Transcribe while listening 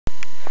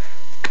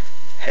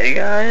Hey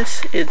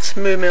guys, it's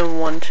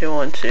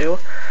Movement1212.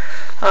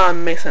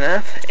 I'm Mason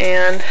F,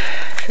 and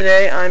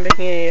today I'm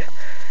making a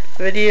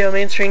video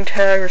mainstream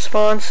tag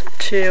response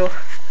to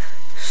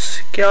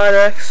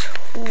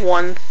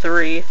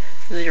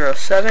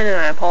scotx1307, and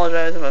I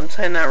apologize if I'm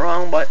saying that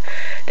wrong, but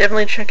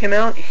definitely check him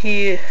out.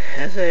 He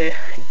is a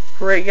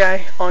great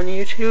guy on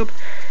YouTube,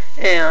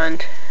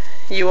 and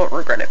you won't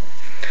regret it.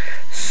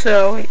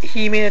 So,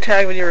 he made a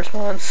tag video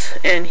response,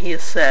 and he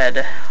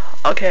said,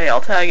 okay, I'll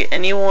tag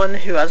anyone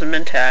who hasn't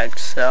been tagged.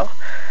 So,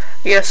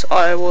 yes,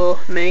 I will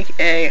make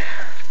a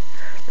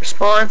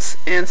response,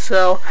 and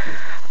so,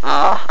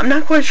 I'm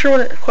not quite sure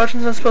what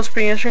questions I'm supposed to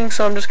be answering,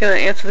 so I'm just going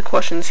to answer the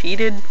questions he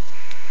did.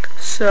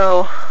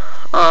 So,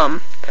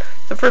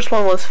 the first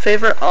one was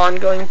favorite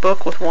ongoing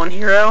book with one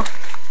hero,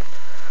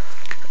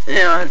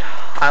 and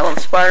I love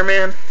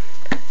Spider-Man.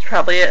 It's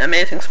probably it,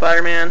 Amazing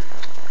Spider-Man.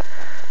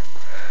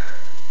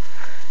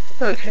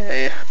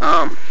 Okay,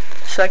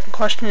 second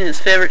question is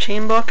favorite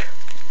team book.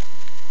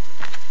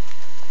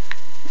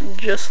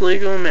 Just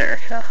Legal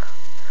America.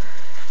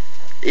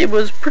 It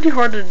was pretty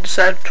hard to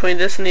decide between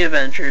this and the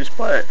Avengers,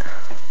 but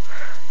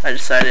I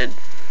decided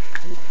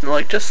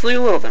like just League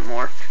a little bit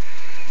more.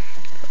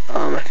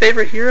 My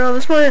favorite hero,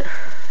 this might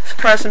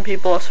surprise some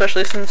people,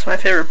 especially since my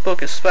favorite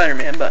book is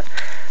Spider-Man, but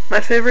my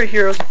favorite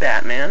hero is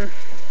Batman.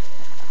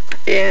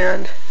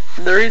 And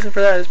the reason for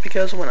that is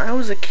because when I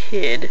was a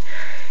kid,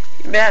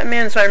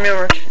 Batman and Spider-Man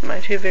were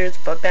my two favorites,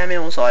 but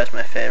Batman was always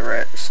my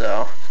favorite,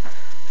 so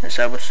I just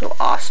thought it was so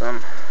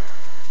awesome.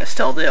 I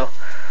still do.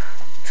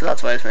 So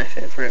that's why it's my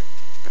favorite.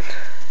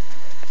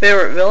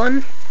 Favorite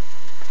villain?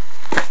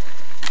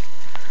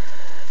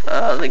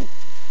 The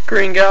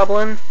Green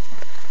Goblin.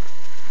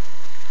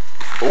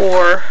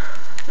 Or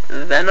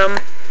Venom.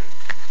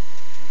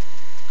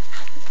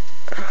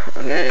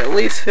 Okay,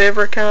 least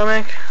favorite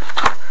comic?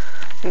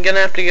 I'm gonna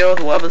have to go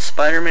with Web of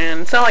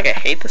Spider-Man. It's not like I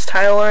hate this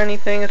title or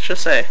anything, it's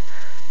just I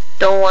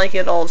don't like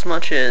it all as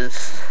much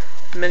as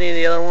many of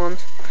the other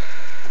ones.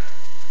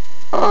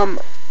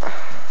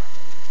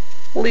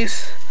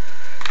 Least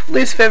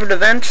favorite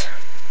event?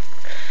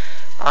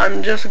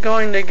 I'm just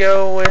going to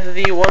go with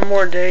the One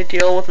More Day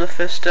deal with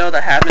Mephisto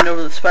that happened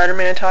over the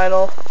Spider-Man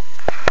title.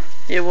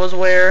 It was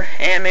where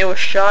Aunt May was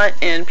shot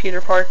and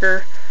Peter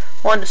Parker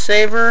wanted to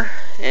save her,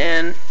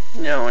 and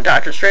you know,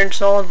 Doctor Strange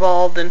is all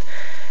involved, and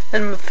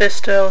then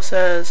Mephisto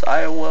says,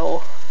 I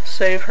will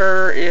save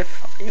her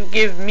if you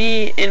give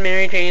me and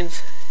Mary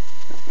Jane's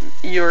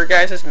your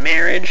guys'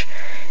 marriage,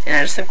 and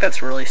I just think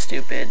that's really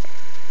stupid.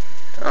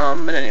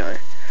 But anyway.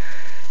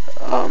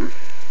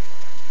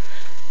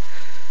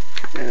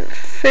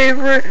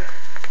 Favorite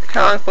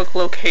comic book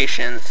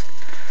locations?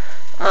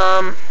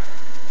 Can't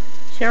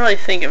really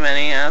think of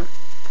any. I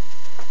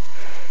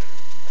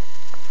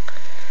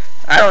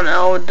don't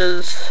know,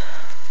 does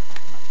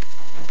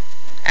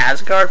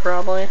Asgard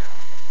probably?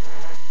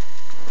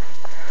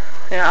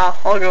 Yeah,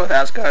 I'll go with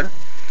Asgard.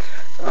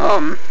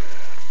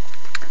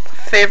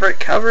 Favorite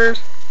covers?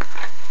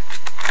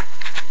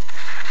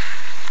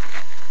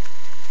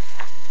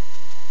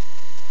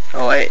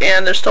 Oh wait,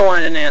 and there's still one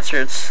I didn't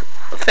answer. It's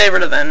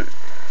favorite event.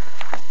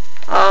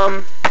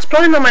 It's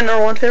probably not my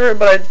number one favorite,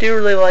 but I do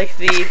really like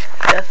the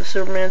Death of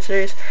Superman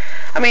series.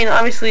 I mean,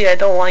 obviously I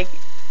don't like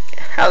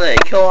how they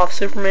kill off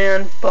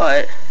Superman,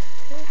 but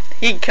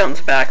he comes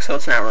back, so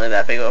it's not really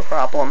that big of a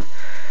problem.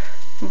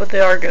 But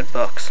they are good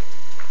books.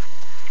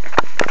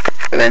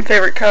 And then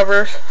favorite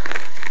covers.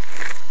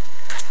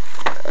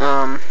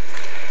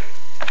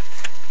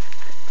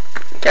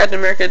 Captain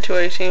America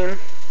 218.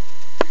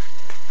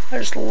 I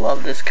just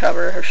love this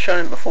cover. I've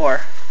shown it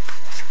before.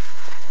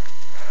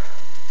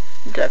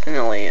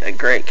 Definitely a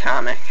great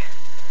comic.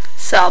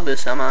 Sal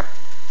Buscema.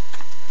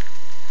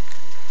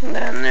 And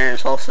then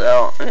there's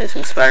also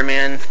Amazing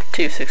Spider-Man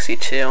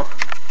 262.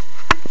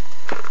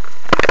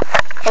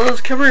 Although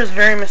this cover is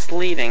very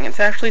misleading. It's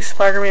actually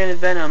Spider-Man and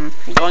Venom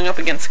going up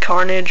against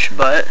Carnage,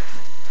 but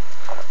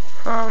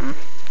hey,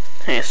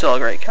 it's still a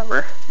great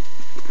cover.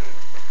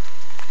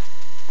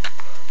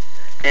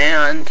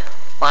 And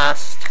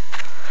last,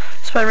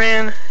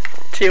 Spider-Man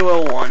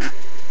 201.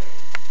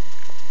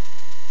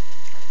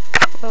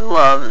 I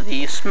love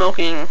the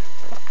smoking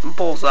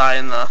bullseye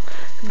in the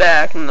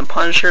back and the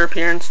Punisher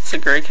appearance. It's a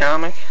great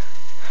comic.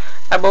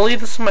 I believe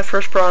this is my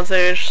first Bronze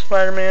Age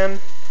Spider-Man.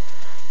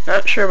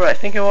 Not sure, but I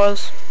think it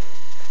was.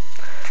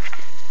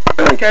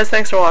 Alright guys,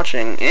 thanks for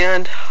watching.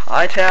 And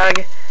I'm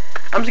just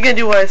going to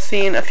do what I've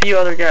seen a few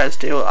other guys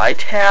do. I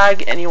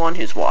tag anyone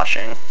who's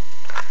watching.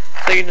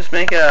 So you can just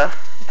make a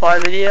reply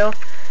video.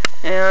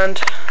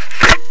 And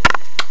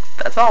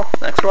that's all.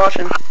 Thanks for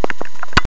watching.